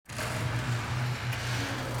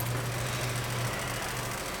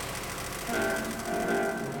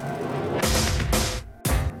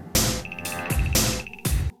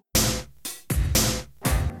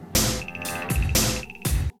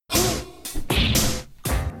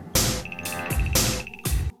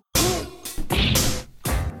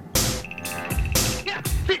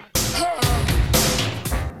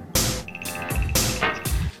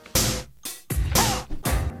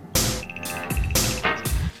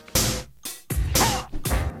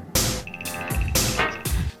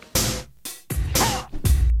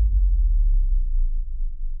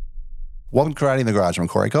Welcome to Karate in the Garage. I'm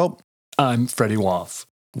Corey Cope. I'm Freddie Wolf.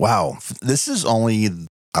 Wow. This is only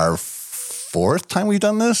our fourth time we've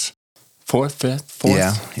done this? Fourth?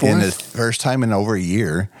 Yeah. And the first time in over a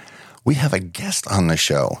year, we have a guest on the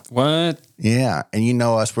show. What? Yeah. And you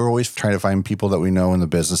know us, we're always trying to find people that we know in the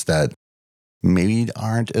business that maybe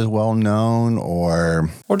aren't as well known or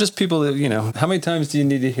just people that, how many times do you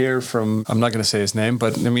need to hear from, I'm not going to say his name,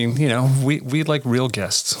 but I mean, we like real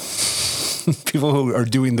guests. People who are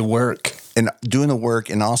doing the work. And doing the work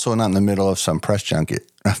and also not in the middle of some press junket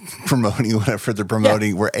promoting whatever they're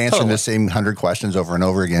promoting. Yeah, we're answering the same 100 questions over and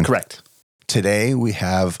over again. Correct. Today, we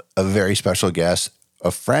have a very special guest,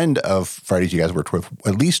 a friend of Freddie's you guys worked with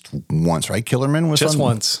at least once, right? Killerman was just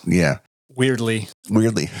once. Yeah. Weirdly.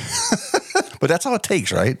 But that's all it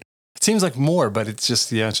takes, right? It seems like more, but it's just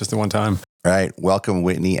the one time. Right. Welcome,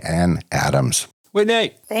 Whitney Anne Adams.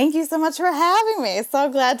 Whitney. Thank you so much for having me. So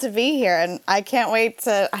glad to be here. And I can't wait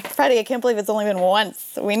to, Freddie, I can't believe it's only been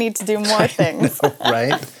once. We need to do more things. I know,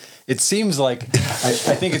 right? It seems like, I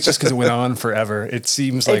think it's just because it went on forever. It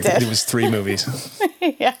seems like it was 3 movies.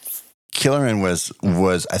 Yes. Killerman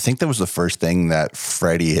was I think that was the first thing that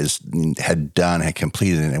Freddie had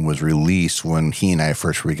completed and was released when he and I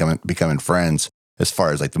first were becoming friends as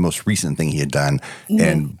far as like the most recent thing he had done. Mm-hmm.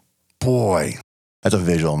 And boy, that's a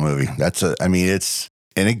visual movie.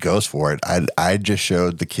 And it goes for it. I just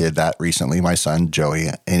showed the kid that recently, my son, Joey,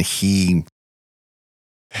 and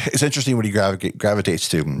it's interesting what he gravitates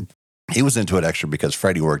to. He was into it extra because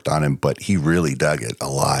Freddie worked on him, but he really dug it a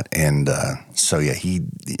lot. And so, yeah,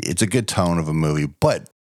 it's a good tone of a movie, but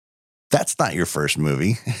that's not your first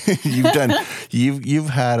movie. You've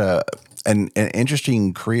had an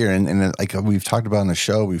interesting career. And like we've talked about on the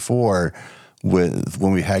show before,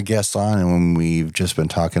 when we had guests on and when we've just been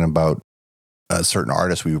talking about certain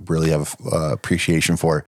artists we really have appreciation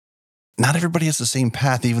for. Not everybody has the same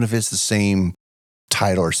path, even if it's the same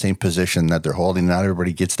title or same position that they're holding. Not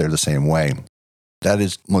everybody gets there the same way. That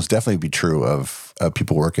is most definitely be true of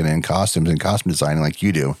people working in costumes and costume designing like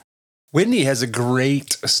you do. Whitney has a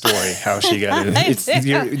great story how she got it.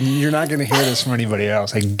 You're not going to hear this from anybody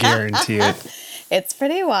else. I guarantee it. It's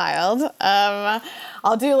pretty wild.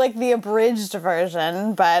 I'll do like the abridged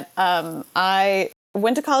version, but I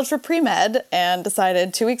went to college for pre-med and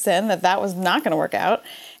decided 2 weeks in that was not going to work out.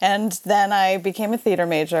 And then I became a theater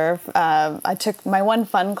major. I took my one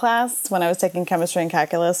fun class when I was taking chemistry and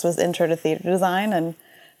calculus was Intro to Theater Design, and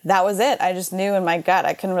that was it. I just knew in my gut.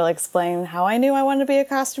 I couldn't really explain how I knew I wanted to be a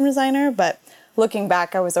costume designer, but looking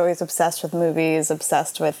back, I was always obsessed with movies,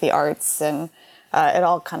 obsessed with the arts, and it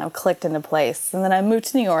all kind of clicked into place. And then I moved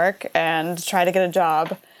to New York and tried to get a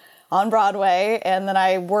job on Broadway. And then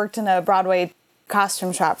I worked in a Broadway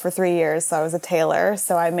costume shop for 3 years. So I was a tailor.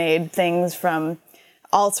 So I made things from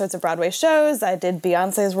all sorts of Broadway shows. I did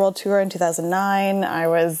Beyonce's world tour in 2009. I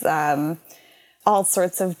was all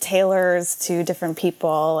sorts of tailors to different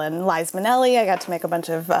people. And Liza Minnelli, I got to make a bunch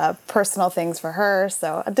of personal things for her.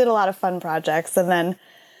 So I did a lot of fun projects. And then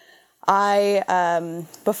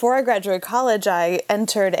before I graduated college, I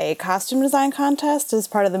entered a costume design contest as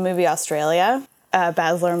part of the movie Australia,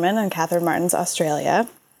 Baz Luhrmann and Catherine Martin's Australia.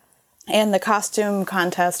 And the costume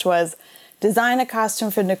contest was design a costume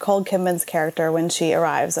for Nicole Kidman's character when she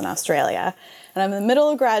arrives in Australia. And I'm in the middle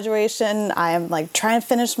of graduation. I am like trying to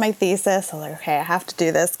finish my thesis. I'm like, okay, I have to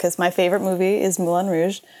do this because my favorite movie is Moulin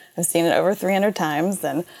Rouge. I've seen it over 300 times.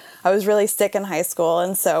 And I was really sick in high school.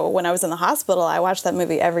 And so when I was in the hospital, I watched that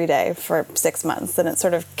movie every day for 6 months. And it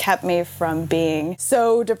sort of kept me from being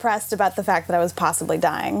so depressed about the fact that I was possibly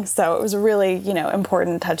dying. So it was a really,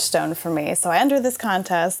 important touchstone for me. So I entered this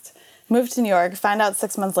contest, moved to New York, found out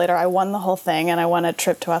 6 months later I won the whole thing and I won a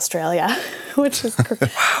trip to Australia, which is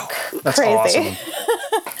wow, that's crazy. Awesome.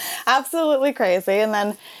 Absolutely crazy. And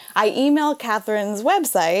then I emailed Catherine's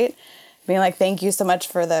website being like, thank you so much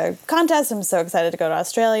for the contest. I'm so excited to go to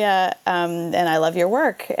Australia, and I love your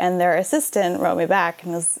work. And their assistant wrote me back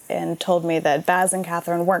and told me that Baz and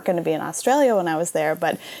Catherine weren't going to be in Australia when I was there,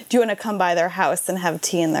 but do you want to come by their house and have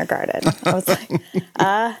tea in their garden? I was like,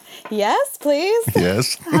 yes, please.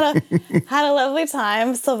 Yes. Had a lovely time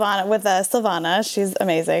with Silvana. She's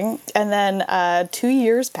amazing. And then 2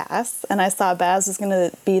 years passed, and I saw Baz was going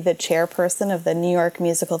to be the chairperson of the New York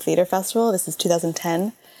Musical Theater Festival. This is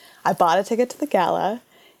 2010. I bought a ticket to the gala,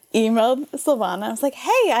 emailed Silvana. I was like,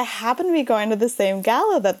 hey, I happen to be going to the same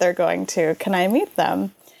gala that they're going to. Can I meet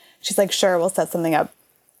them? She's like, sure, we'll set something up.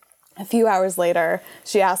 A few hours later,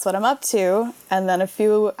 she asked what I'm up to. And then a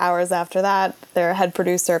few hours after that, their head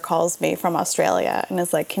producer calls me from Australia and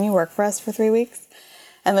is like, can you work for us for 3 weeks?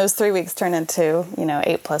 And those 3 weeks turned into,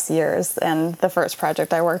 8+ years. And the first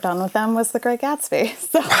project I worked on with them was The Great Gatsby.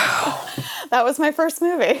 So that was my first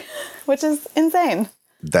movie, which is insane.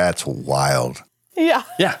 That's wild. Yeah.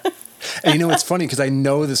 Yeah. And it's funny because I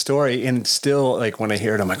know the story, and still, like, when I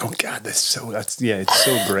hear it, I'm like, oh God, it's so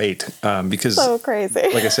great. Because so crazy.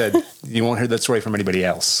 Like I said, you won't hear that story from anybody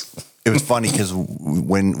else. It was funny because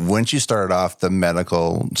when she started off the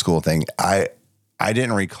medical school thing, I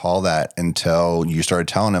didn't recall that until you started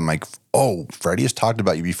telling him, like, oh, Freddie has talked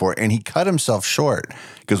about you before, and he cut himself short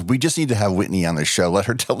because we just need to have Whitney on the show. Let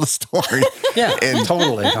her tell the story. Yeah, and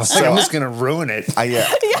totally. I was like, I'm just going to ruin it.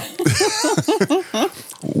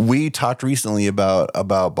 We talked recently about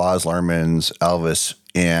Baz Luhrmann's Elvis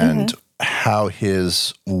and how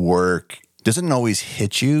his work doesn't always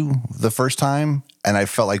hit you the first time. And I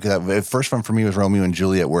felt like that the first one for me was Romeo and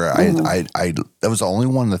Juliet, where I that was the only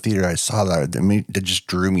one in the theater I saw that just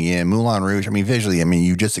drew me in. Moulin Rouge, visually,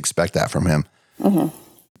 you just expect that from him.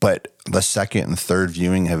 But the second and third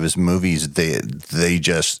viewing of his movies, they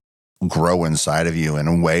just grow inside of you in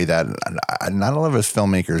a way that not a lot of us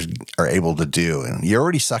filmmakers are able to do. And you're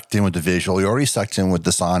already sucked in with the visual. You're already sucked in with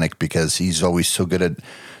the sonic because he's always so good at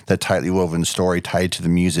that tightly woven story tied to the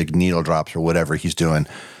music, needle drops or whatever he's doing.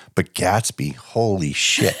 But Gatsby, holy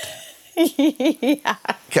shit. Yeah.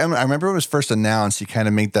 I remember it was first announced, you kind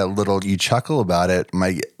of make that you chuckle about it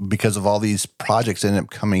because of all these projects ended up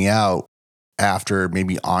coming out after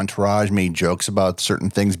maybe Entourage made jokes about certain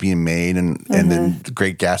things being made and then the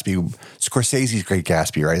Great Gatsby, Scorsese's Great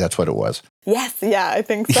Gatsby, right? That's what it was. Yes. Yeah, I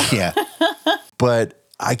think so. Yeah. But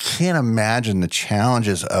I can't imagine the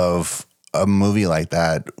challenges of a movie like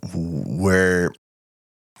that where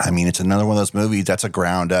it's another one of those movies that's a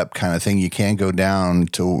ground up kind of thing. You can't go down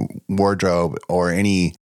to wardrobe or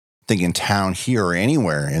anything in town here or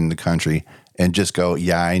anywhere in the country and just go,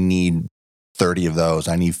 yeah, I need 30 of those.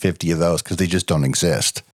 I need 50 of those because they just don't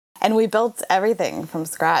exist. And we built everything from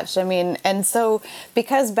scratch. And so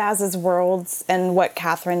because Baz's worlds and what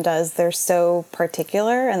Catherine does, they're so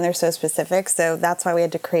particular and they're so specific. So that's why we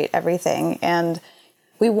had to create everything. And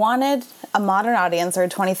we wanted a modern audience or a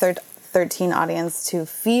 2013 audience to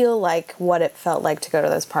feel like what it felt like to go to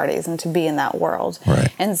those parties and to be in that world.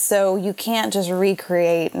 Right. And so you can't just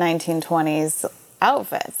recreate 1920s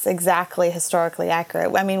outfits exactly historically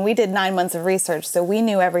accurate. We did 9 months of research, so we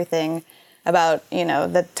knew everything about,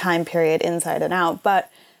 the time period inside and out,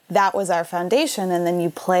 but that was our foundation. And then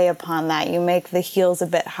you play upon that. You make the heels a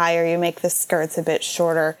bit higher. You make the skirts a bit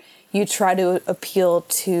shorter. You try to appeal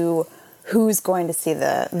to who's going to see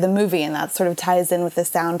the movie, and that sort of ties in with the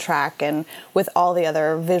soundtrack and with all the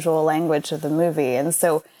other visual language of the movie. And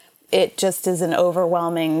so it just is an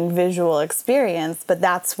overwhelming visual experience, but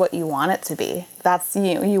that's what you want it to be. That's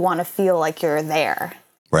you want to feel like you're there.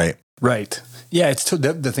 Right. Right. Yeah, it's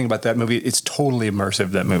the thing about that movie, it's totally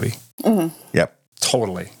immersive, that movie. Yep.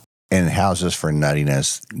 Totally. And houses for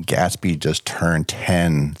nuttiness, Gatsby just turned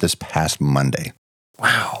 10 this past Monday.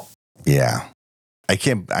 Wow. Yeah.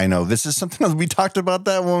 I know this is something else. We talked about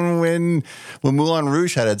that when Moulin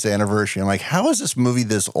Rouge had its anniversary. I'm like, how is this movie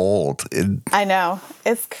this old? I know.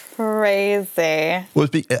 It's crazy. Well,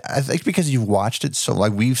 I think because you've watched it so,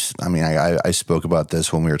 like I spoke about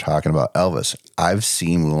this when we were talking about Elvis. I've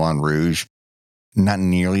seen Moulin Rouge not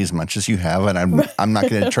nearly as much as you have, and I'm not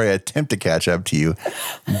going to try to attempt to catch up to you,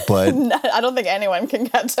 but I don't think anyone can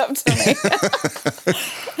catch up to me.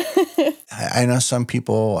 I know some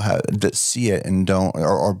people that see it and don't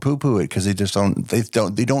or poo-poo it because they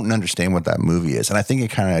don't understand what that movie is, and I think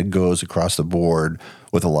it kind of goes across the board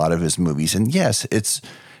with a lot of his movies. And yes,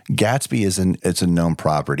 Gatsby it's a known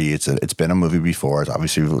property. It's been a movie before. It's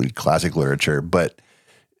obviously really classic literature, but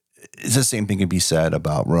it's the same thing can be said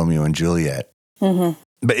about Romeo and Juliet.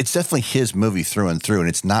 But it's definitely his movie through and through, and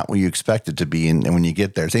it's not what you expect it to be. And when you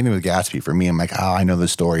get there, same thing with Gatsby. For me, I'm like, I know the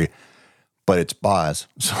story, but it's Baz.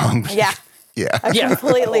 So yeah, a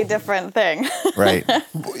completely different thing. Right.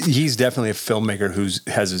 He's definitely a filmmaker who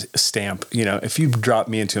has a stamp. If you dropped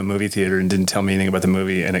me into a movie theater and didn't tell me anything about the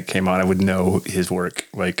movie and it came on, I would know his work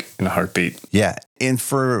like in a heartbeat. Yeah, and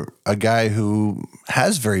for a guy who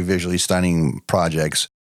has very visually stunning projects.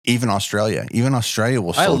 Even Australia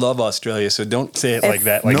will. I love Australia, so don't say it like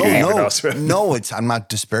that. No, I'm not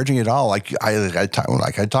disparaging at all. Like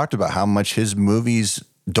I talked about how much his movies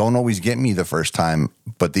don't always get me the first time,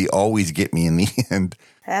 but they always get me in the end.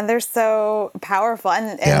 And they're so powerful.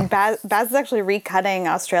 And Baz is actually recutting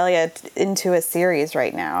Australia into a series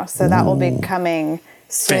right now, so that will be coming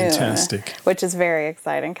soon. Fantastic. Which is very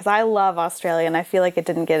exciting because I love Australia and I feel like it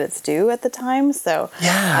didn't get its due at the time. So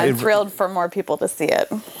I'm thrilled for more people to see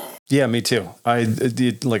it. Yeah, me too. I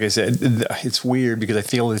did, like I said, it's weird because I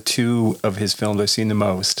feel the two of his films I've seen the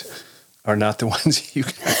most are not the ones you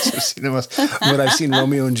guys have seen the most. But I've seen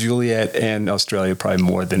Romeo and Juliet and Australia probably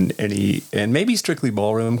more than any, and maybe Strictly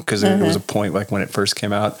Ballroom, because there was a point like when it first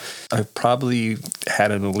came out, I probably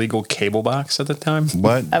had an illegal cable box at the time.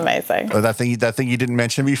 What? Amazing. Oh, that thing you didn't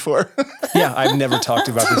mention before? Yeah, I've never talked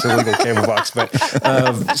about this illegal cable box, but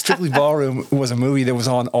Strictly Ballroom was a movie that was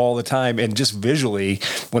on all the time, and just visually,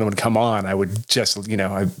 when it would come on, I would just,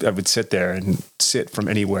 I would sit there and sit from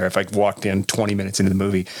anywhere. If I walked in 20 minutes into the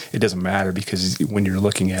movie, it doesn't matter because when you're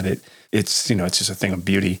looking at it, it's just a thing of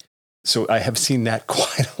beauty. So I have seen that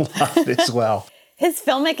quite a lot as well. His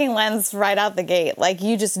filmmaking lens right out the gate, like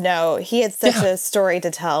you just know he had such a story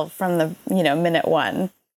to tell from the, minute one.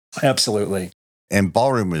 Absolutely. And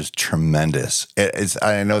Ballroom is tremendous.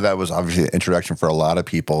 I know that was obviously an introduction for a lot of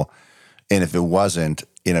people. And if it wasn't,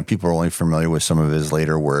 people are only familiar with some of his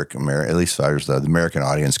later work, at least as far as the American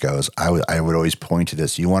audience goes. I would always point to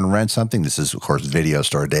this. You want to rent something? This is, of course, video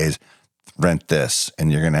store days. Rent this,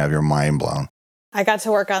 and you're going to have your mind blown. I got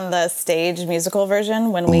to work on the stage musical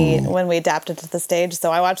version when we adapted to the stage.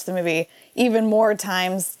 So I watched the movie even more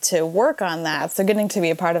times to work on that. So getting to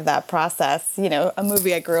be a part of that process, a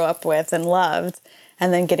movie I grew up with and loved,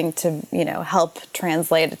 and then getting to, help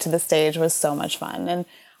translate it to the stage was so much fun. And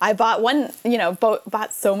I bought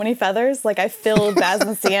bought so many feathers. Like I filled Baz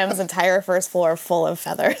and CM's entire first floor full of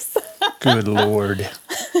feathers. Good Lord.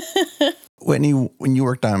 Whitney, when you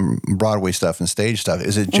worked on Broadway stuff and stage stuff,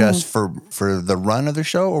 is it just for the run of the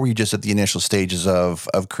show, or were you just at the initial stages of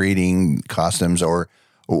creating costumes, or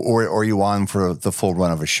are you on for the full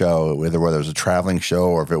run of a show, whether it was a traveling show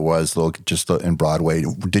or if it was just in Broadway?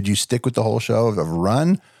 Did you stick with the whole show of a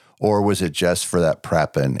run, or was it just for that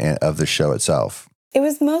prep and of the show itself? It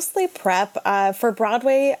was mostly prep. For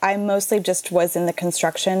Broadway, I mostly just was in the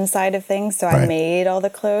construction side of things. So I made all the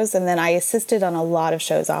clothes, and then I assisted on a lot of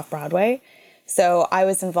shows off Broadway. So I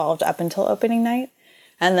was involved up until opening night,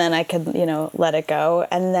 and then I could, let it go.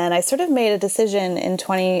 And then I sort of made a decision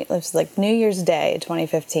it was like New Year's Day,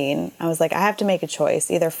 2015. I was like, I have to make a choice,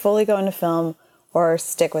 either fully go into film or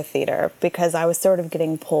stick with theater, because I was sort of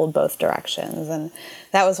getting pulled both directions. And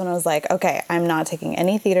that was when I was like, okay, I'm not taking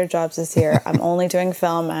any theater jobs this year. I'm only doing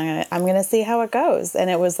film. I'm going to see how it goes. And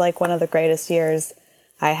it was like one of the greatest years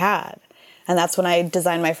I had. And that's when I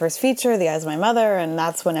designed my first feature, The Eyes of My Mother, and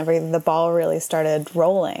that's when the ball really started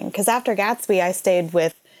rolling. Because after Gatsby, I stayed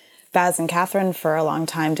with Baz and Catherine for a long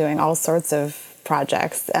time doing all sorts of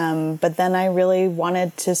projects. But then I really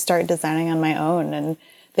wanted to start designing on my own, and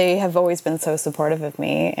they have always been so supportive of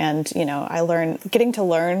me. And, getting to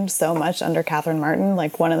learn so much under Catherine Martin,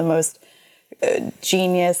 like one of the most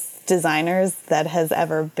genius designers that has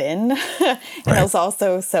ever been. And was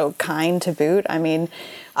also so kind to boot. I mean,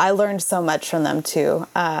 I learned so much from them too.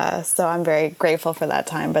 So I'm very grateful for that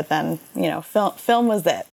time. But then, film was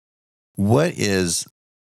it.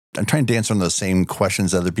 I'm trying to answer some of those same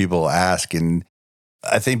questions other people ask. And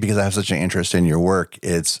I think because I have such an interest in your work,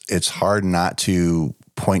 it's hard not to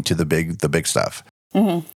point to the big stuff.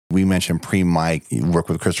 Mm-hmm. We mentioned pre-Mike, you worked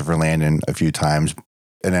with Christopher Landon a few times,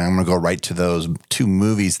 and then I'm going to go right to those two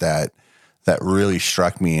movies that really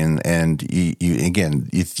struck me. And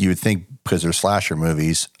you would think, because they're slasher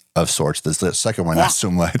movies of sorts, the second one not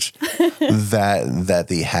so much, that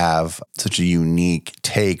they have such a unique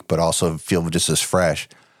take, but also feel just as fresh.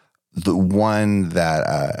 The one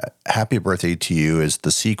that Happy Birthday to You is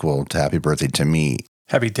the sequel to Happy Birthday to Me.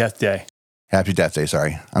 Happy Death Day. Happy Death Day,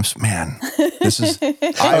 sorry. This is...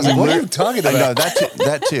 what are you talking about? No,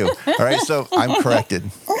 that too. All right, so I'm corrected.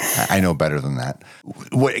 I know better than that.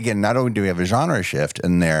 Again, not only do we have a genre shift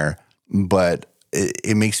in there, but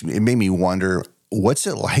it made me wonder, what's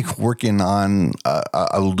it like working on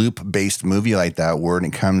a loop-based movie like that, when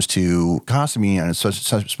it comes to costuming, and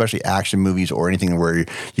especially action movies or anything where you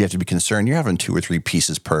have to be concerned you're having 2 or 3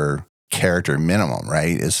 pieces per character minimum,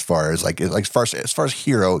 right? As far as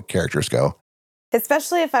hero characters go.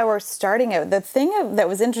 Especially if I were starting out. The thing that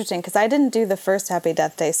was interesting, because I didn't do the first Happy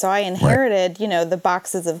Death Day, so I inherited, the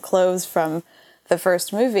boxes of clothes from the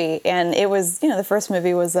first movie. And it was, the first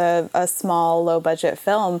movie was a small, low-budget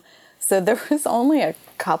film. So there was only a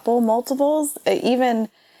couple multiples, even,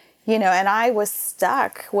 and I was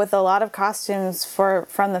stuck with a lot of costumes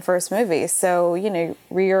from the first movie. So,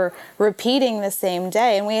 we're repeating the same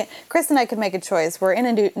day. And Chris and I could make a choice. We're in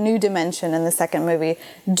a new dimension in the second movie.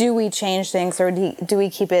 Do we change things, or do we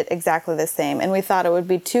keep it exactly the same? And we thought it would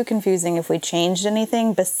be too confusing if we changed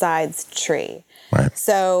anything besides tree. Right.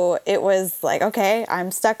 So it was like, okay,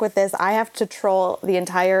 I'm stuck with this. I have to troll the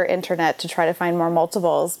entire internet to try to find more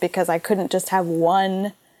multiples, because I couldn't just have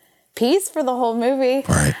one piece for the whole movie.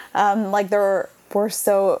 Right. Like there were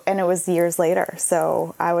so, and it was years later.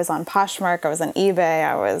 So I was on Poshmark, I was on eBay,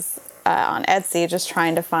 I was on Etsy, just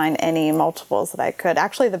trying to find any multiples that I could.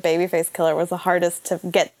 Actually, the Babyface Killer was the hardest to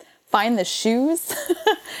find the shoes,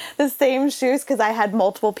 the same shoes, because I had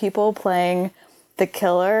multiple people playing the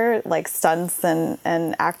killer, like stunts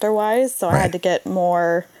and actor-wise. So I had to get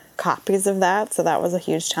more copies of that. So that was a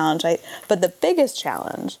huge challenge. But the biggest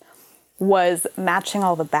challenge was matching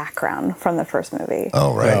all the background from the first movie.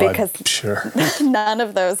 Oh, right. Because sure. none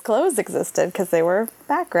of those clothes existed because they were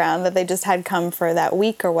background that they just had come for that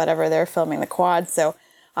week or whatever they were filming the quad. So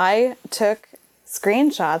I took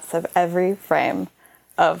screenshots of every frame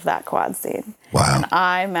of that quad scene. Wow. And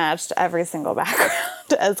I matched every single background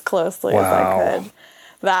as closely as I could.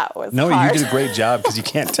 That was hard. You did a great job because you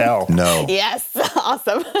can't tell. No. Yes.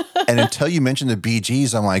 Awesome. And until you mentioned the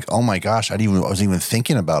BGs, I'm like, oh my gosh, I wasn't even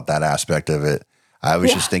thinking about that aspect of it. I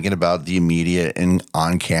was just thinking about the immediate and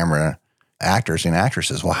on-camera actors and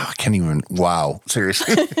actresses. Wow,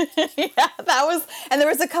 seriously. Yeah, that was, and there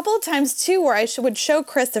was a couple of times too where I would show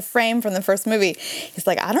Chris a frame from the first movie. He's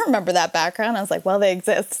like, I don't remember that background. I was like, well, they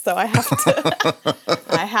exist, so I have to.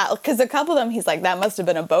 Because a couple of them, he's like, that must have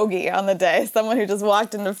been a bogey on the day, someone who just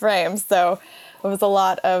walked into frame. So it was a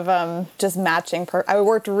lot of just matching. I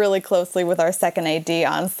worked really closely with our second AD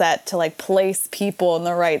on set to like place people in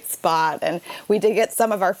the right spot, and we did get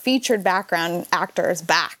some of our featured background actors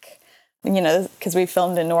back. Because we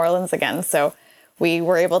filmed in New Orleans again, so we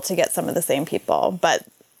were able to get some of the same people, but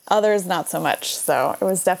others not so much. So it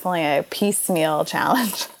was definitely a piecemeal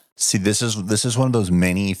challenge. See, this is one of those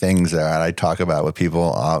many things that I talk about with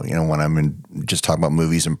people, when I'm just talking about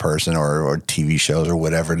movies in person or TV shows or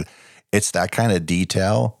whatever. It's that kind of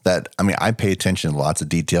detail that, I pay attention to lots of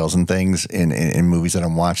details and things in movies that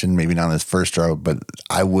I'm watching, maybe not on this first draw, but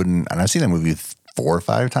I wouldn't, and I've seen that movie 4 or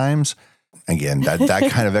 5 times. Again, that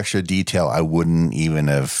kind of extra detail I wouldn't even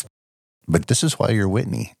have, but this is why you're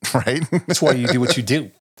Whitney, right? That's why you do what you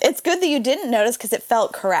do. It's good that you didn't notice because it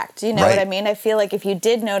felt correct. You know what I mean? I feel like if you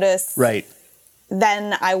did notice,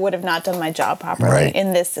 then I would have not done my job properly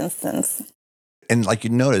in this instance. And like you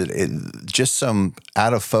noted, just some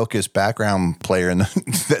out of focus background player, and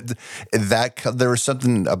that there was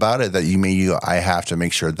something about it that I have to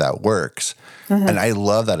make sure that works. Mm-hmm. And I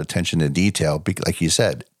love that attention to detail, because, like you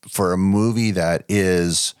said, for a movie that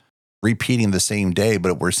is repeating the same day,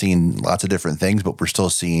 but we're seeing lots of different things, but we're still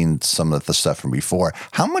seeing some of the stuff from before.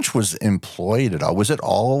 How much was employed at all? Was it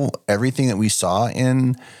all everything that we saw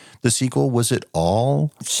in the sequel? Was it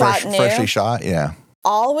all freshly shot? Yeah.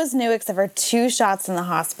 All was new except for 2 shots in the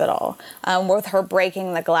hospital with her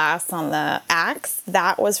breaking the glass on the axe.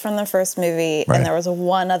 That was from the first movie. Right. And there was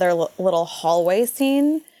one other little hallway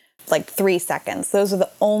scene, like 3 seconds. Those are the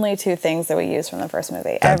only 2 things that we used from the first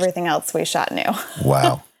movie. Everything else we shot new.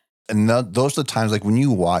 Wow. And those are the times, like when you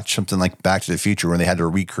watch something like Back to the Future, when they had to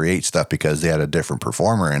recreate stuff because they had a different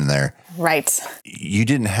performer in there. Right. You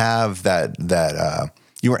didn't have that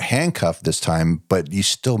you weren't handcuffed this time, but you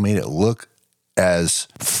still made it look as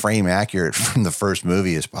frame accurate from the first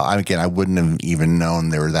movie as possible. Again, I wouldn't have even known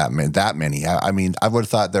there were that many. I would have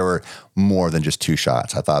thought there were more than just 2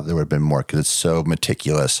 shots. I thought there would have been more because it's so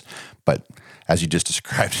meticulous. But as you just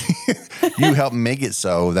described, you helped make it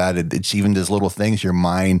so that it's even these little things. Your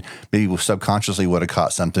mind maybe subconsciously would have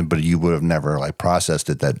caught something, but you would have never processed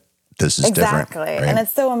it that this is different. Exactly. Right? And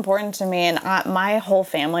it's so important to me. And my whole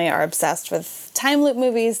family are obsessed with time loop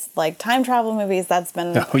movies, like time travel movies. That's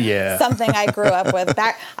been something I grew up with.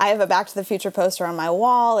 I have a Back to the Future poster on my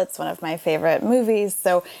wall. It's one of my favorite movies.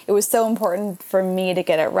 So it was so important for me to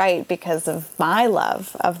get it right because of my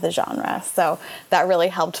love of the genre. So that really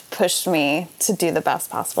helped push me to do the best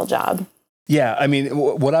possible job. Yeah. I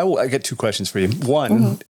get 2 questions for you.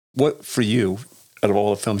 One, what for you, out of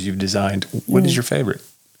all the films you've designed, what is your favorite?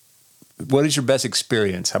 What is your best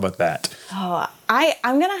experience? How about that? Oh,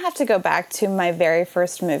 I'm going to have to go back to my very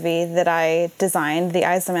first movie that I designed, The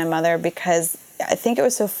Eyes of My Mother, because I think it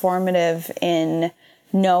was so formative in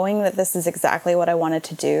knowing that this is exactly what I wanted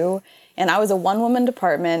to do. And I was a one-woman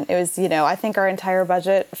department. It was, I think our entire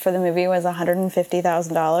budget for the movie was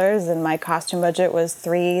 $150,000, and my costume budget was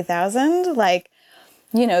 $3,000.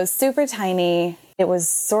 Super tiny. It was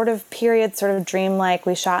sort of period, sort of dreamlike.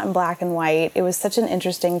 We shot in black and white. It was such an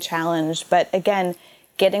interesting challenge. But again,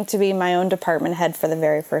 getting to be my own department head for the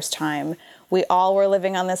very first time. We all were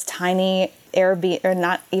living on this tiny Airbnb, or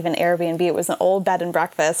not even Airbnb. It was an old bed and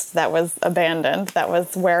breakfast that was abandoned. That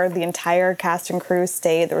was where the entire cast and crew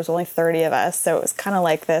stayed. There was only 30 of us. So it was kind of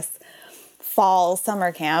like this fall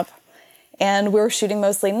summer camp. And we were shooting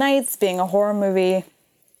mostly nights, being a horror movie.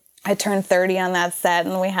 I turned 30 on that set,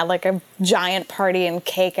 and we had like a giant party, and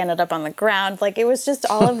cake ended up on the ground. Like, it was just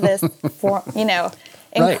all of this,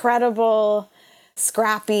 incredible,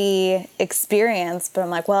 scrappy experience. But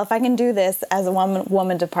I'm like, well, if I can do this as a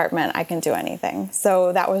woman department, I can do anything.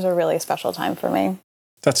 So that was a really special time for me.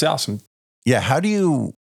 That's awesome. Yeah. How do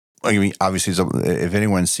you, I mean, obviously, if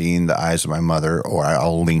anyone's seen The Eyes of My Mother, or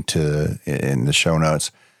I'll link to in the show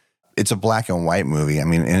notes, it's a black and white movie. I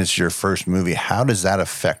mean, and it's your first movie. How does that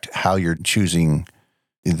affect how you're choosing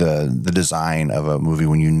the design of a movie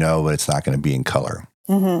when you know that it's not going to be in color?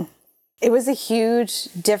 Mm-hmm. It was a huge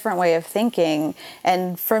different way of thinking.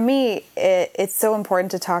 And for me, it's so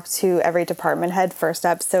important to talk to every department head first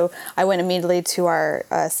up. So I went immediately to our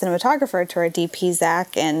cinematographer, to our DP,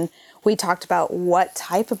 Zach, and we talked about what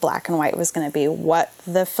type of black and white was going to be, what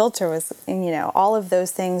the filter was, and, all of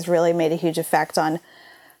those things really made a huge effect on.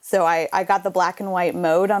 So I got the black and white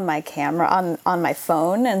mode on my camera, on my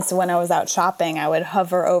phone. And so when I was out shopping, I would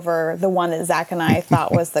hover over the one that Zach and I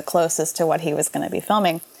thought was the closest to what he was going to be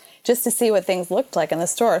filming, just to see what things looked like in the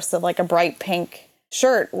store. So like a bright pink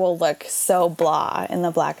shirt will look so blah in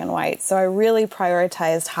the black and white. So I really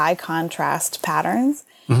prioritized high contrast patterns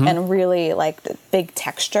and really like big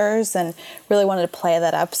textures, and really wanted to play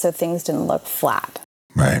that up so things didn't look flat.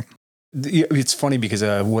 Right. It's funny because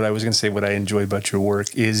what I was going to say, what I enjoy about your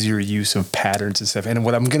work is your use of patterns and stuff. And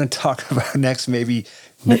what I'm going to talk about next, maybe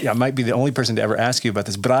I might be the only person to ever ask you about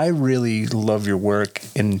this, but I really love your work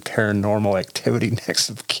in Paranormal Activity Next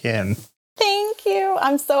of Kin. Thank you.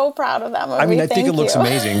 I'm so proud of that movie. I mean, I think it looks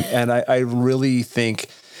amazing. And I really think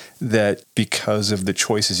that because of the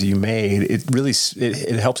choices you made, it really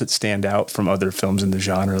it helps it stand out from other films in the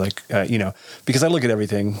genre. Like, because I look at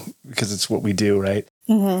everything because it's what we do, right?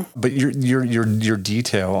 Mm-hmm. But your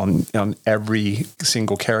detail on every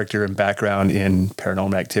single character and background in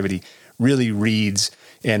Paranormal Activity really reads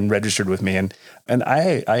and registered with me. And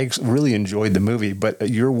I really enjoyed the movie, but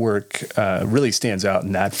your work really stands out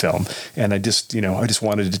in that film. And I just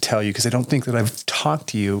wanted to tell you, because I don't think that I've talked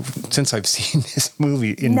to you since I've seen this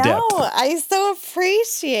movie in depth. No, I so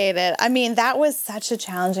appreciate it. I mean, that was such a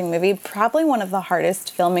challenging movie. Probably one of the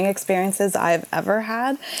hardest filming experiences I've ever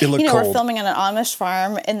had. It looked cold. We're filming on an Amish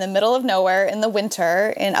farm in the middle of nowhere in the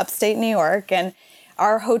winter in upstate New York, and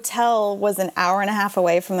our hotel was an hour and a half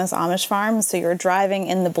away from this Amish farm, so you're driving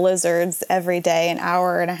in the blizzards every day, an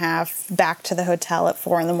hour and a half back to the hotel at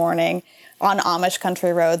 4 a.m. on Amish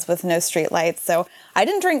country roads with no street lights. So I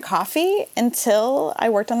didn't drink coffee until I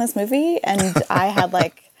worked on this movie, and I had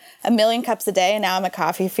like a million cups a day, and now I'm a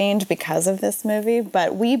coffee fiend because of this movie.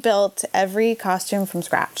 But we built every costume from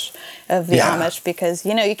scratch of the Amish, because,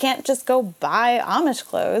 you can't just go buy Amish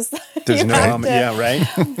clothes. There's no Amish,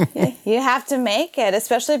 right? You have to make it,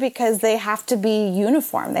 especially because they have to be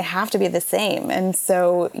uniform. They have to be the same. And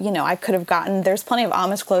so, I could have there's plenty of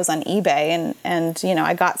Amish clothes on eBay, and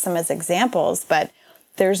I got some as examples, but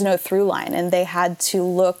there's no through line, and they had to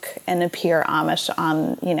look and appear Amish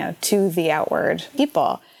on, to the outward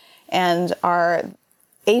people. And our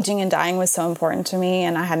aging and dyeing was so important to me,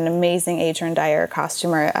 and I had an amazing ager and dyer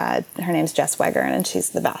costumer. Her name's Jess Weger, and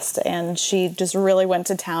she's the best. And she just really went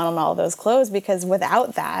to town on all those clothes, because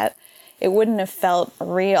without that, it wouldn't have felt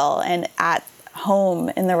real and at home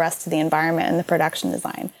in the rest of the environment and the production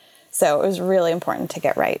design. So it was really important to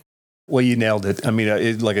get right. Well, you nailed it. I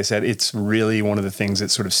mean, like I said, it's really one of the things that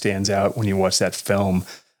sort of stands out when you watch that film.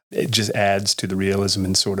 It just adds to the realism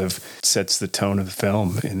and sort of sets the tone of the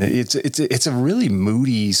film. And it's a really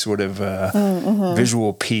moody sort of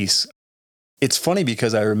visual piece. It's funny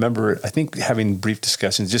because I remember, I think, having brief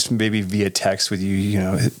discussions, just maybe via text with you,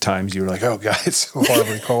 at times you were like, oh God, it's so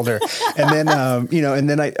horribly cold there. And then, and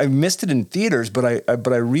then I missed it in theaters, but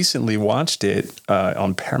I recently watched it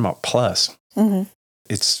on Paramount Plus. Mm-hmm.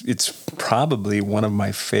 It's probably one of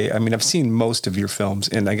my favorite. I mean, I've seen most of your films,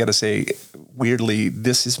 and I got to say, weirdly,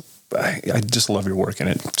 I just love your work in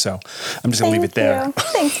it. So I'm just going to leave it there.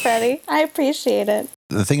 Thanks, Freddie. I appreciate it.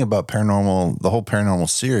 The thing about Paranormal, the whole Paranormal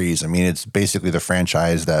series, I mean, it's basically the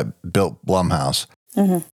franchise that built Blumhouse.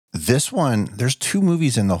 Mm-hmm. This one, there's 2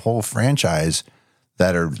 movies in the whole franchise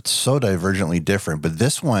that are so divergently different, but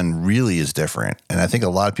this one really is different. And I think a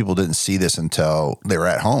lot of people didn't see this until they were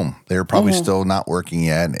at home. They were probably still not working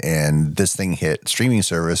yet, and this thing hit streaming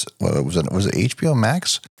service. Was it HBO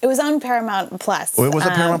Max? It was on Paramount Plus. Oh, it was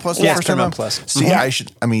on Paramount Plus? Yeah, Paramount Plus. See, I was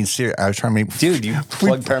trying to make... Dude, you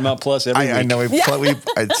plug Paramount Plus every week. I know.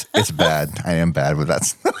 It's bad. I am bad with that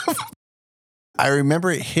stuff. I remember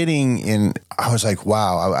it hitting I was like,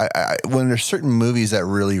 wow. When there's certain movies that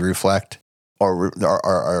really reflect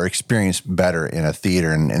are experienced better in a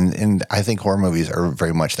theater. And I think horror movies are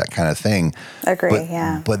very much that kind of thing. Agree,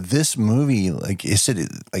 But this movie, like you said,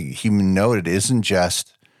 like Human noted, isn't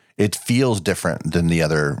just, it feels different than the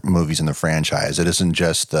other movies in the franchise. It isn't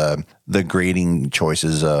just the grading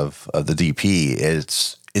choices of the DP.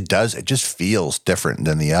 It just feels different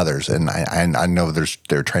than the others. And I know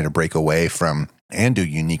they're trying to break away from and do a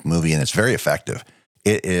unique movie, and it's very effective.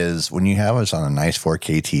 It is, when you have us on a nice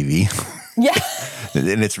 4K TV. Yeah.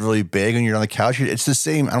 And it's really big and you're on the couch. It's the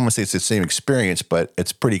same. I don't want to say it's the same experience, but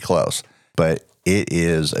it's pretty close. But it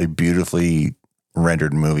is a beautifully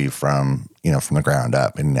rendered movie from the ground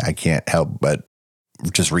up. And I can't help but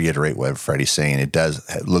just reiterate what Freddie's saying. It does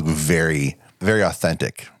look very, very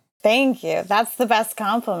authentic. Thank you. That's the best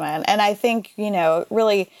compliment. And I think, it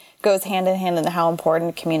really goes hand in hand in how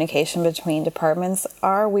important communication between departments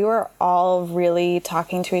are. We were all really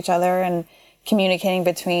talking to each other and communicating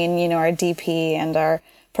between, our DP and our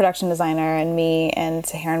production designer and me and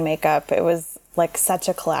hair and makeup. It was like such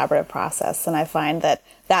a collaborative process. And I find that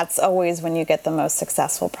that's always when you get the most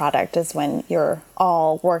successful product, is when you're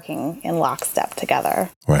all working in lockstep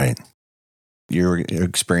together. Right. Your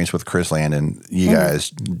experience with Chris Landon, you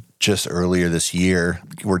guys just earlier this year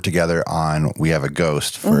worked together on We Have a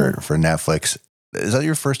Ghost for Netflix. Is that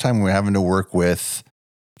your first time we're having to work with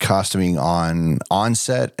costuming on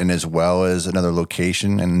set and as well as another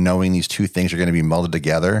location, and knowing these two things are going to be melded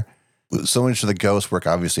together? So much of the ghost work,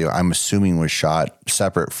 obviously, I'm assuming was shot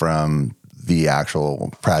separate from the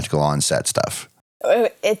actual practical on-set stuff.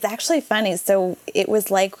 It's actually funny. So it was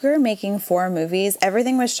like we were making 4 movies.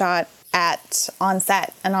 Everything was shot on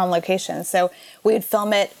set and on location. So we'd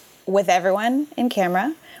film it with everyone in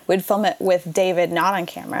camera. We'd film it with David not on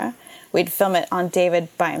camera. We'd film it on David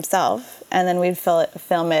by himself. And then we'd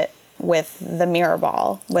film it with the mirror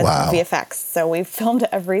ball with VFX. So we filmed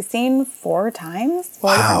every scene 4 times,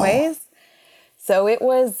 4 different ways. So it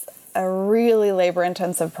was a really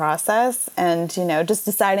labor-intensive process. And, just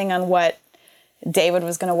deciding on what David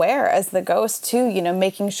was going to wear as the ghost too,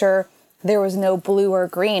 making sure there was no blue or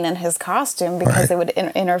green in his costume, because it would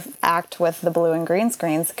interact with the blue and green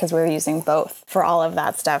screens, because we were using both for all of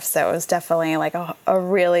that stuff. So it was definitely like a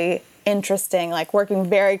really interesting, like working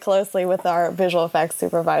very closely with our visual effects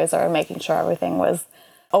supervisor and making sure everything was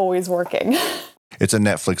always working. It's a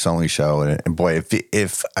Netflix only show, and boy,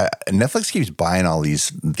 if Netflix keeps buying all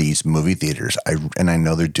these movie theaters, I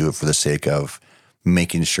know they do it for the sake of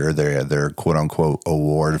making sure their quote unquote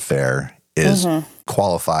award fare is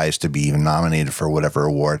qualifies to be even nominated for whatever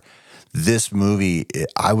award. This movie,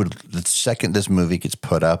 the second this movie gets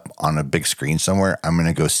put up on a big screen somewhere, I'm going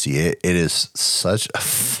to go see it. It is such a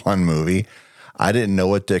fun movie. I didn't know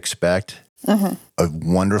what to expect. A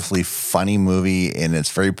wonderfully funny movie, and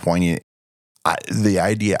it's very poignant. The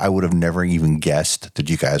idea, I would have never even guessed that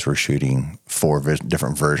you guys were shooting 4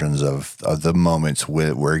 different versions of the moments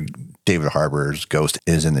where David Harbour's ghost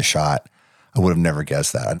is in the shot. I would have never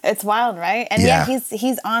guessed that. It's wild, right? And yeah,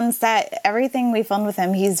 he's on set. Everything we filmed with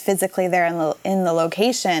him, he's physically there in the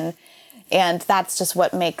location. And that's just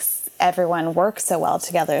what makes everyone work so well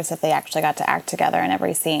together, is that they actually got to act together in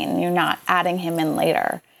every scene. You're not adding him in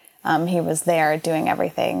later. He was there doing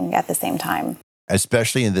everything at the same time.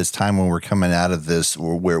 Especially in this time when we're coming out of this,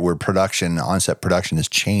 where on-set production has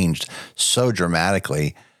changed so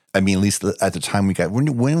dramatically. I mean, at least at the time we got,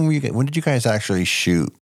 when did you guys actually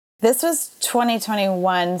shoot? This was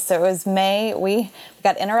 2021, so it was May. We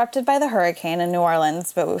got interrupted by the hurricane in New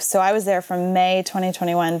Orleans, so I was there from May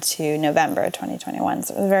 2021 to November 2021.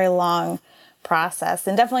 So it was a very long process,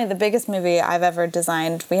 and definitely the biggest movie I've ever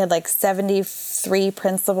designed. We had like 73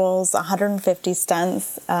 principals, 150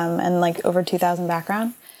 stunts, and like over 2,000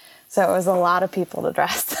 background. So it was a lot of people to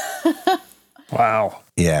dress. Wow.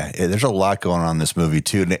 Yeah, there's a lot going on in this movie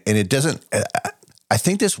too, and it doesn't. I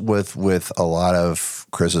think this with a lot of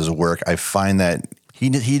Chris's work, I find that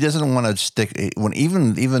he doesn't want to stick when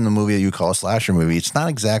even the movie that you call a slasher movie, it's not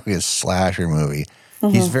exactly a slasher movie.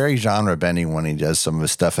 He's very genre bending when he does some of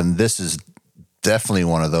his stuff, and this is definitely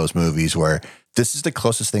one of those movies where this is the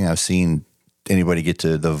closest thing I've seen anybody get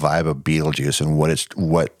to the vibe of Beetlejuice and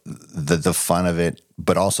what the fun of it,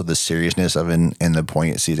 but also the seriousness of it and the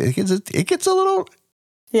poignancy. It gets a little.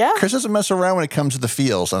 Yeah, Chris doesn't mess around when it comes to the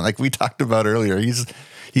feels. And like we talked about earlier,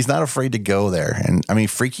 he's not afraid to go there. And I mean,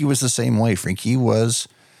 Freaky was the same way. Freaky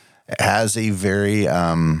has a very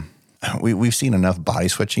we've seen enough body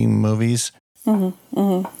switching movies,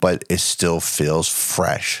 but it still feels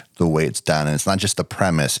fresh the way it's done. And it's not just the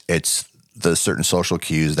premise; it's the certain social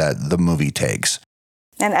cues that the movie takes.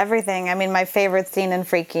 And everything. I mean, my favorite scene in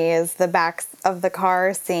Freaky is the back of the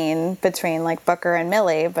car scene between like Booker and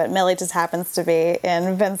Millie, but Millie just happens to be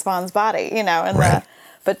in Vince Vaughn's body, you know. And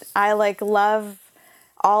but I like love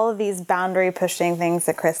all of these boundary pushing things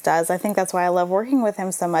that Chris does. I think that's why I love working with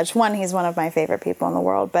him so much. One, he's one of my favorite people in the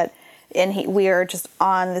world, but we are just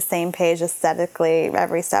on the same page aesthetically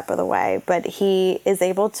every step of the way. But he is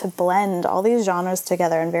able to blend all these genres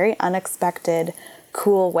together in very unexpected,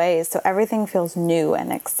 cool ways. So everything feels new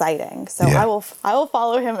and exciting. So I will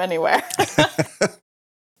follow him anywhere.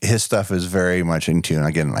 His stuff is very much in tune.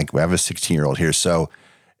 Again, like we have a 16-year-old here, so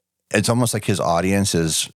it's almost like his audience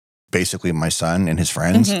is basically my son and his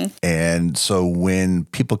friends. And so when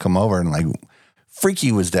people come over and like,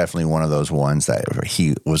 Freaky was definitely one of those ones that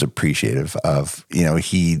he was appreciative of. You know,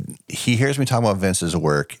 he hears me talk about Vince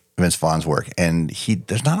Vaughn's work, and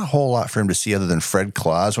there's not a whole lot for him to see other than Fred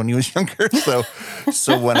Claus when he was younger.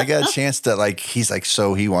 So when I got a chance to like, he's like,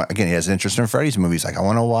 he has an interest in Freddy's movies. Like, I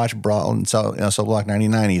want to watch Brawl and Cell Block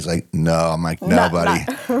 99. He's like, no. I'm like, no, buddy,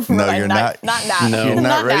 no, you're not. Not now. No, you're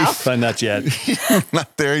not ready. Not yet.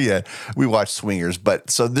 Not there yet. We watched Swingers,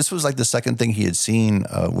 but so this was like the second thing he had seen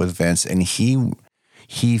with Vince, and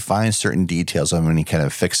he finds certain details of him and he kind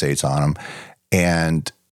of fixates on them.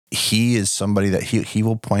 And he is somebody that he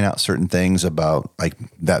will point out certain things about, like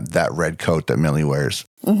that red coat that Millie wears.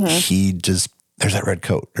 He just, there's that red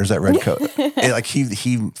coat. There's that red coat. And like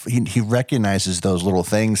he recognizes those little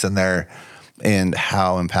things in there and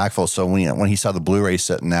how impactful. So when he saw the Blu-ray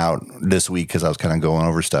sitting out this week, because I was kind of going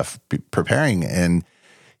over stuff, preparing, and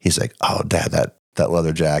he's like, "Oh, Dad, that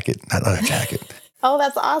leather jacket. Oh,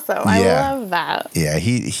 that's awesome. I love that. Yeah,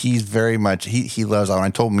 he's very much, he loves, when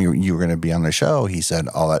I told him you were going to be on the show, he said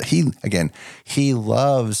all that. He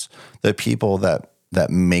loves the people that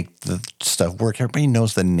make the stuff work. Everybody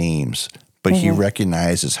knows the names, but he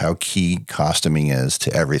recognizes how key costuming is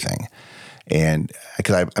to everything. And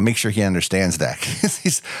because I make sure he understands that.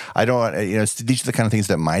 These are the kind of things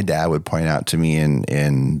that my dad would point out to me,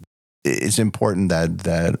 and it's important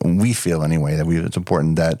that we feel anyway, it's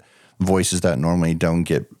important that voices that normally don't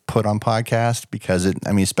get put on podcast, because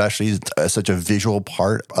especially such a visual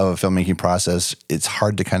part of a filmmaking process, it's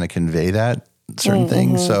hard to kind of convey that certain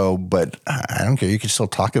things. So, but I don't care. You can still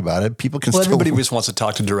talk about it. People can everybody just wants to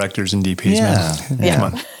talk to directors and DPs, man.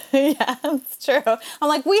 Come on. Yeah, that's true. I'm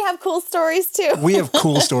like, we have cool stories too. We have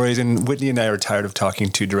cool stories, and Whitney and I are tired of talking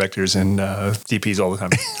to directors and DPs all the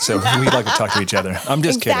time. So we like to talk to each other. I'm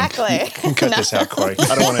just kidding. You can cut this out, Corey.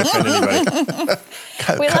 I don't want to offend anybody.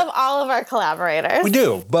 We love all of our collaborators. We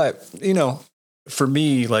do, but for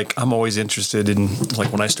me, like, I'm always interested in,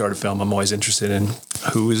 like, when I start a film, I'm always interested in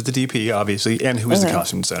who is the DP, obviously, and who is the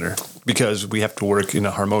costume designer, because we have to work in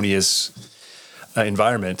a harmonious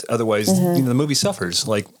environment. Otherwise, the movie suffers.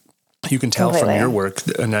 Like, you can tell from your work,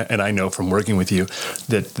 and I know from working with you,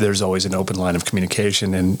 that there's always an open line of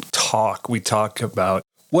communication and talk. We talk about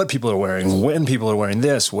what people are wearing, when people are wearing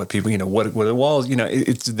this, what people, what the walls,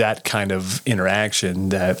 it's that kind of interaction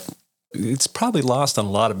that it's probably lost on a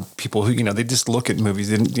lot of people who, they just look at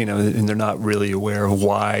movies and, and they're not really aware of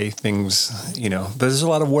why things, but there's a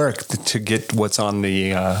lot of work to get what's on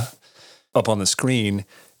the, up on the screen.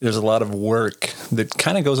 There's a lot of work that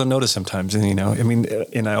kind of goes unnoticed sometimes. And,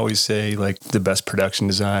 and I always say, like, the best production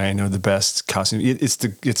design or the best costume, it's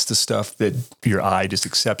the stuff that your eye just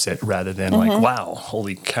accepts it, rather than like, wow,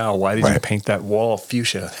 holy cow, why did you paint that wall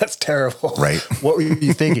fuchsia? That's terrible. Right. What were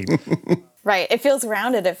you thinking? Right. It feels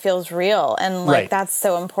grounded. It feels real. And that's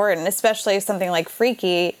so important, especially something like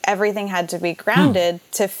Freaky. Everything had to be grounded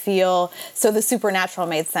to feel, so the supernatural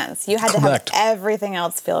made sense. You had to have everything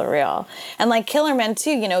else feel real. And like Killerman too,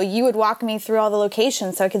 you would walk me through all the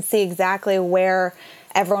locations so I could see exactly where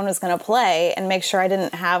everyone was going to play and make sure I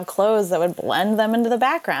didn't have clothes that would blend them into the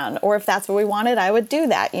background. Or if that's what we wanted, I would do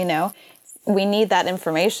that, We need that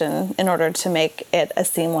information in order to make it a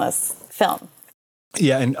seamless film.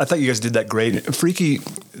 Yeah, and I thought you guys did that great. Freaky,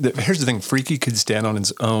 here's the thing. Freaky could stand on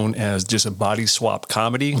its own as just a body swap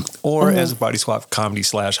comedy, or as a body swap comedy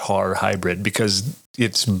 / horror hybrid, because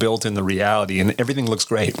it's built in the reality and everything looks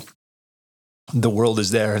great. The world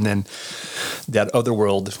is there, and then that other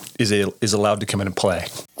world is allowed to come in and play.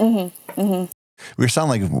 We sound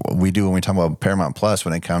like we do when we talk about Paramount Plus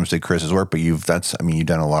when it comes to Chris's work, but you've done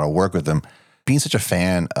a lot of work with them. Being such a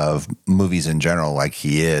fan of movies in general, like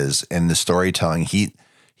he is, and the storytelling,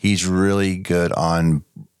 he's really good on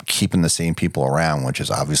keeping the same people around, which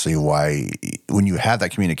is obviously why when you have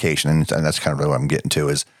that communication, and that's kind of really what I'm getting to,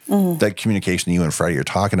 is that communication you and Freddie are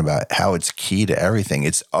talking about, how it's key to everything.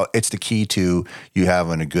 It's the key to you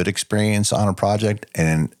having a good experience on a project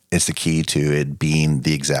and is the key to it being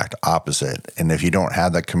the exact opposite. And if you don't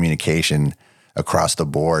have that communication across the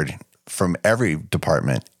board from every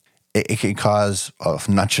department, it can cause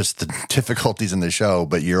not just the difficulties in the show,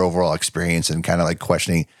 but your overall experience and kind of like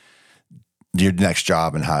questioning your next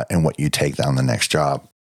job and what you take on the next job.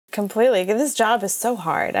 Completely. This job is so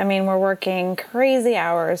hard. I mean, we're working crazy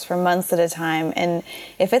hours for months at a time. And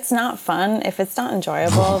if it's not fun, if it's not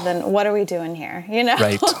enjoyable, then what are we doing here? You know?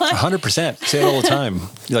 Right. 100%. Say it all the time.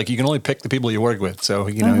 Like, you can only pick the people you work with. So,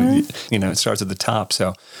 you know, it starts at the top.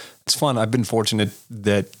 So it's fun. I've been fortunate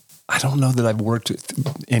that I don't know that I've worked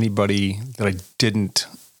with anybody that I didn't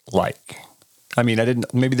like. I mean,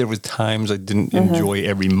 maybe there was times I didn't enjoy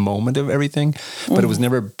every moment of everything, but it was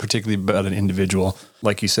never particularly about an individual.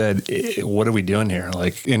 Like you said, what are we doing here?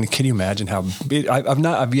 Like, and can you imagine how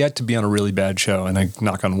I've yet to be on a really bad show, and I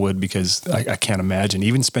knock on wood because I can't imagine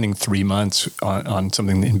even spending 3 months on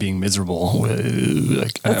something and being miserable.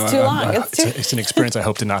 Like, it's too long. It's an experience I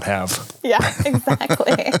hope to not have. Yeah,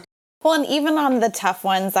 exactly. Well, and even on the tough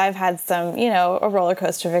ones, I've had some, a roller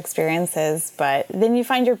coaster of experiences, but then you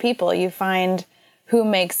find your people, you find who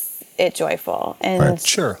makes it joyful. And right.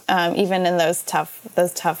 Sure. Even in those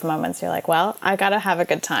tough moments, you're like, well, I got to have a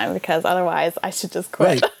good time because otherwise I should just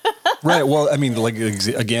quit. Right. Right. Well, I mean, like,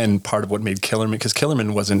 again, part of what made Killerman, because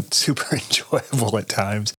Killerman wasn't super enjoyable at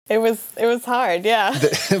times. It was hard. Yeah.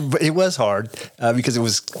 But it was hard because it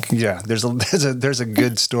was, there's a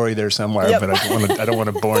good story there somewhere, yep. but I don't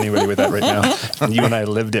want to bore anybody with that right now. And you and I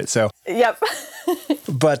lived it. So. Yep.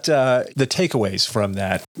 But the takeaways from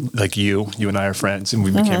that, like you and I are friends, and we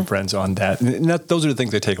became friends on that. And those are the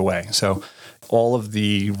things I take away. So all of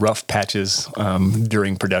the rough patches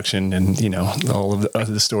during production, and all of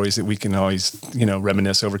the stories that we can always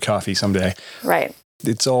reminisce over coffee someday. Right.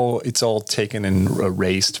 It's all taken and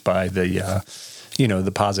erased by the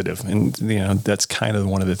the positive, and that's kind of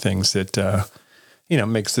one of the things that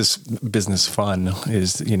makes this business fun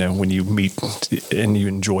is, when you meet and you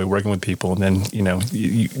enjoy working with people, and then,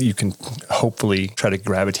 you can hopefully try to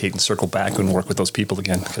gravitate and circle back and work with those people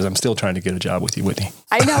again. Because I'm still trying to get a job with you, Whitney.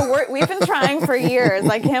 I know we've been trying for years.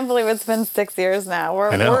 I can't believe it's been 6 years now.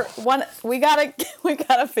 We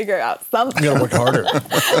gotta figure out something. We gotta work harder.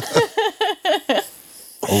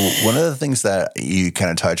 One of the things that you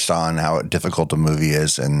kind of touched on, how difficult a movie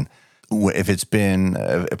is, and if it's been,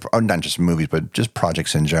 not just movies, but just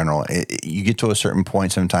projects in general, you get to a certain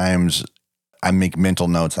point sometimes, I make mental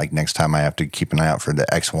notes, like next time I have to keep an eye out for the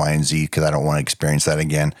X, Y, and Z because I don't want to experience that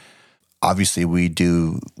again. Obviously, we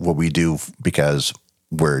do what we do because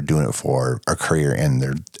we're doing it for our career and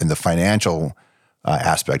the financial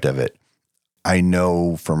aspect of it. I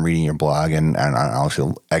know from reading your blog and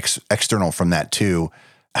also external from that too,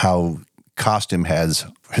 how costume heads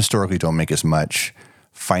historically don't make as much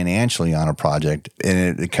financially on a project,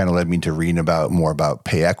 and it kind of led me to reading more about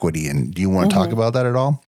pay equity. And do you want to talk about that at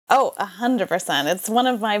all? Oh, 100%. It's one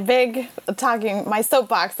of my my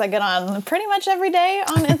soapbox I get on pretty much every day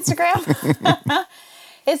on Instagram.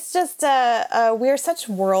 It's just, we're such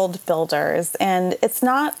world builders, and it's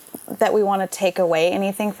not that we want to take away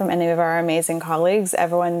anything from any of our amazing colleagues.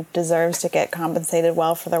 Everyone deserves to get compensated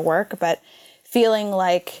well for their work, but feeling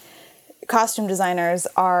like costume designers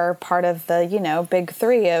are part of the, big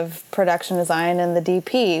three of production design and the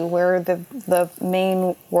DP. We're the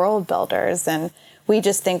main world builders, and we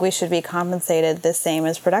just think we should be compensated the same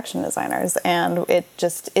as production designers, and it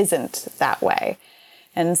just isn't that way.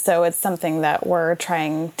 And so it's something that we're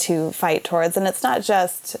trying to fight towards. And it's not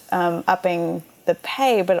just upping the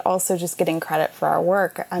pay, but also just getting credit for our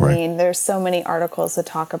work. I mean, there's so many articles that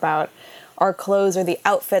talk about our clothes or the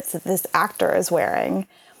outfits that this actor is wearing,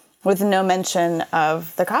 with no mention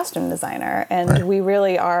of the costume designer. And we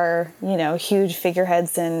really are, huge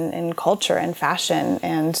figureheads in culture and fashion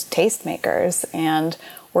and tastemakers. And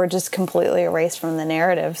we're just completely erased from the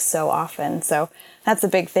narrative so often. So that's a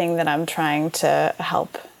big thing that I'm trying to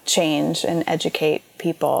help change and educate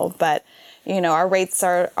people. But, our rates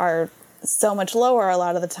are so much lower a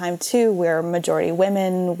lot of the time too. We're majority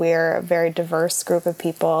women. We're a very diverse group of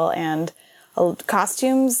people, and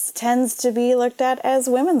costumes tends to be looked at as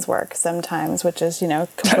women's work sometimes, which is,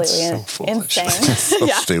 completely insane. So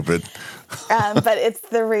stupid. But it's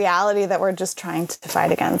the reality that we're just trying to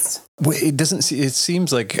fight against. Well, it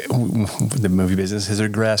seems like the movie business has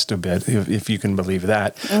regressed a bit, if you can believe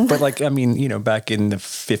that. But back in the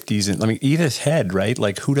 50s, and Edith Head, right?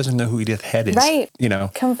 Like, who doesn't know who Edith Head is? Right.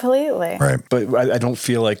 Completely. Right. But I don't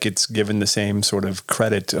feel like it's given the same sort of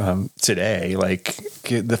credit today. Like,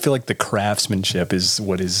 I feel like the craftsmanship is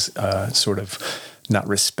what is sort of not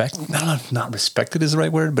respected is the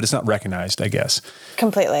right word, but it's not recognized, I guess.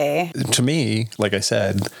 Completely. To me, like I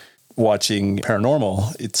said, watching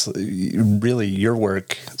Paranormal, it's really your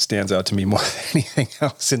work stands out to me more than anything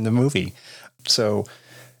else in the movie. So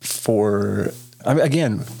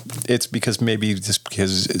again, it's because maybe just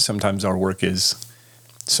because sometimes our work is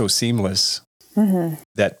so seamless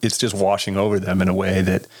that it's just washing over them in a way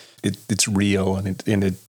that it's real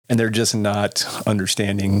and they're just not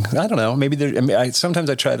understanding. I don't know. Maybe sometimes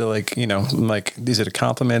I try to is it a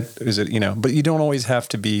compliment? Is it, but you don't always have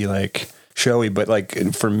to be like showy. But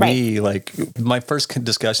like for me, like my first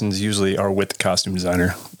discussions usually are with the costume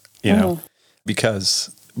designer,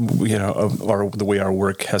 because the way our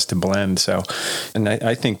work has to blend. So, and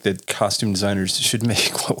I think that costume designers should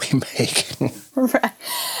make what we make. Right.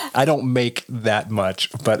 I don't make that much,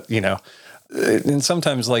 but and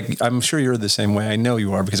sometimes, like, I'm sure you're the same way. I know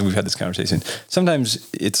you are because we've had this conversation. Sometimes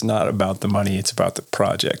it's not about the money; it's about the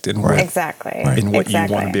project and what, exactly, and what you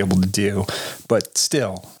want to be able to do. But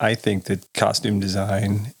still, I think that costume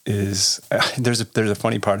design is. There's a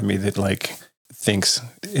funny part of me that like thinks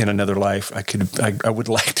in another life I would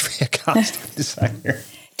like to be a costume designer.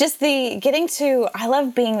 Just I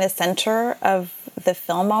love being the center of the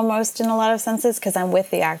film almost in a lot of senses because I'm with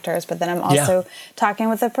the actors, but then I'm also talking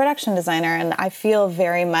with the production designer, and I feel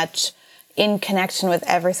very much in connection with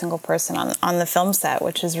every single person on the film set,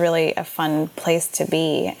 which is really a fun place to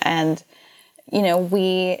be. And,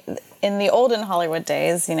 we, in the olden Hollywood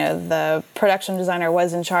days, the production designer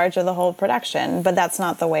was in charge of the whole production, but that's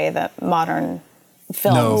not the way that modern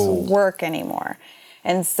films work anymore.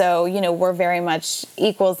 And so, we're very much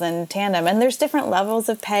equals in tandem. And there's different levels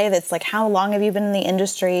of pay. That's like, how long have you been in the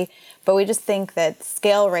industry? But we just think that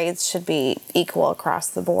scale rates should be equal across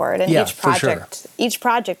the board. And each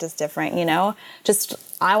project is different, Just,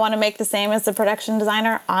 I want to make the same as the production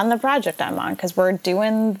designer on the project I'm on because we're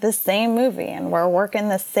doing the same movie and we're working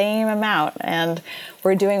the same amount and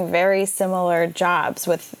we're doing very similar jobs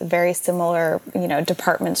with very similar,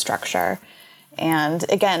 department structure. And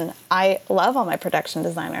again, I love all my production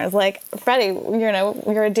designers. Like, Freddie,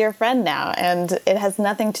 you're a dear friend now, and it has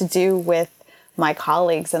nothing to do with my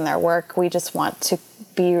colleagues and their work. We just want to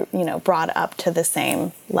be, brought up to the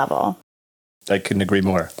same level. I couldn't agree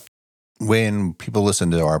more. When people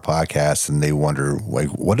listen to our podcast and they wonder, like,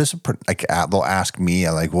 what is they'll ask me,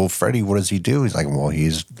 I'm like, well, Freddie, what does he do? He's like, well,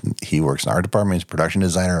 he works in our department. He's a production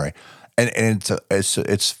designer, right? And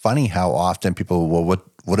it's funny how often people, well,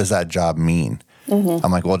 what does that job mean? Mm-hmm.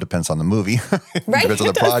 I'm like, well, it depends on the movie. It depends on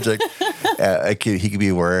the project. He could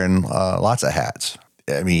be wearing lots of hats.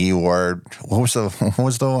 I mean, he wore, what was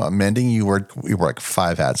the mending? You wore like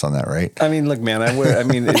 5 hats on that, right? I mean, look, man,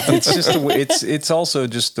 it's just the way, it's also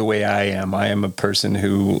just the way I am. I am a person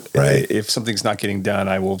who, if something's not getting done,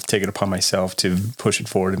 I will take it upon myself to push it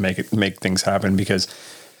forward and make things happen because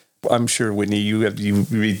I'm sure, Whitney, you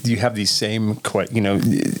have these same,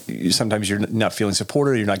 sometimes you're not feeling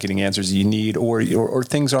supported, you're not getting answers you need, or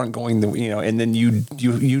things aren't going and then you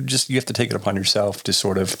have to take it upon yourself to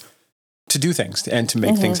sort of to do things and to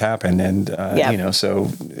make things happen. And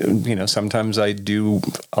sometimes I do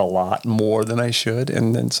a lot more than I should,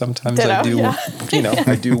 and then sometimes I do,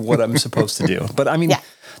 I do what I'm supposed to do. But I mean,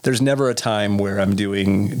 there's never a time where I'm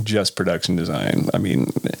doing just production design. I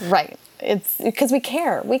mean, right. It's because we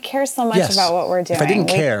care. We care so much about what we're doing. If I didn't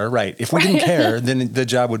care, if we didn't care, then the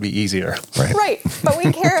job would be easier. Right. But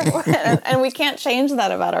we care, and we can't change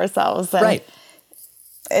that about ourselves. And right.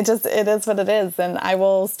 It is what it is, and I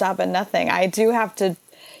will stop at nothing. I do have to,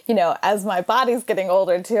 as my body's getting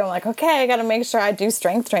older too, I'm like, okay, I got to make sure I do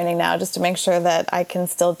strength training now just to make sure that I can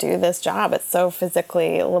still do this job. It's so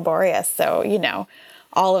physically laborious. So,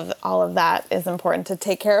 all of that is important to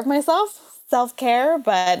take care of myself. Self-care,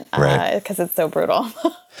 but because it's so brutal.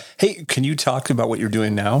 Hey, can you talk about what you're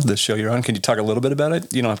doing now, the show you're on? Can you talk a little bit about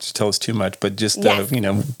it? You don't have to tell us too much, but just,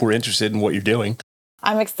 we're interested in what you're doing.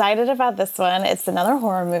 I'm excited about this one. It's another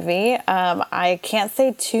horror movie. I can't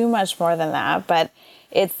say too much more than that, but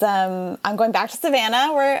it's, I'm going back to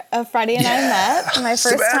Savannah where Freddie and I met. My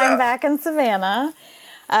first time back in Savannah.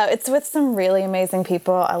 It's with some really amazing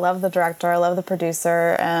people. I love the director. I love the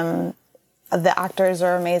producer. The actors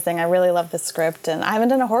are amazing. I really love the script, and I haven't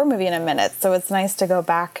done a horror movie in a minute, so it's nice to go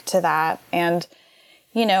back to that. And,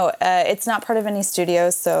 it's not part of any studio,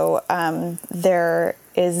 so there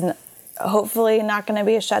is hopefully not going to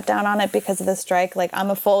be a shutdown on it because of the strike. Like, I'm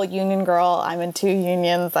a full union girl. I'm in 2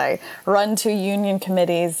 unions. I run 2 union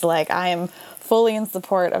committees. Like, I am fully in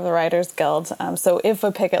support of the Writers Guild. So if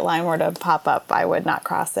a picket line were to pop up, I would not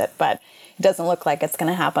cross it, but it doesn't look like it's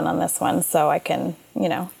going to happen on this one, so I can,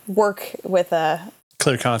 work with a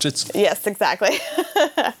Clear conscience. Yes, exactly.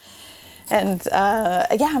 And yeah,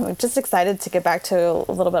 I'm just excited to get back to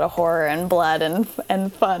a little bit of horror and blood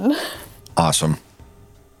and fun. Awesome.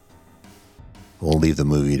 We'll leave the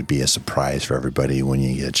movie to be a surprise for everybody when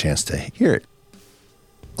you get a chance to hear it.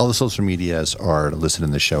 All the social medias are listed in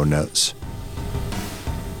the show notes.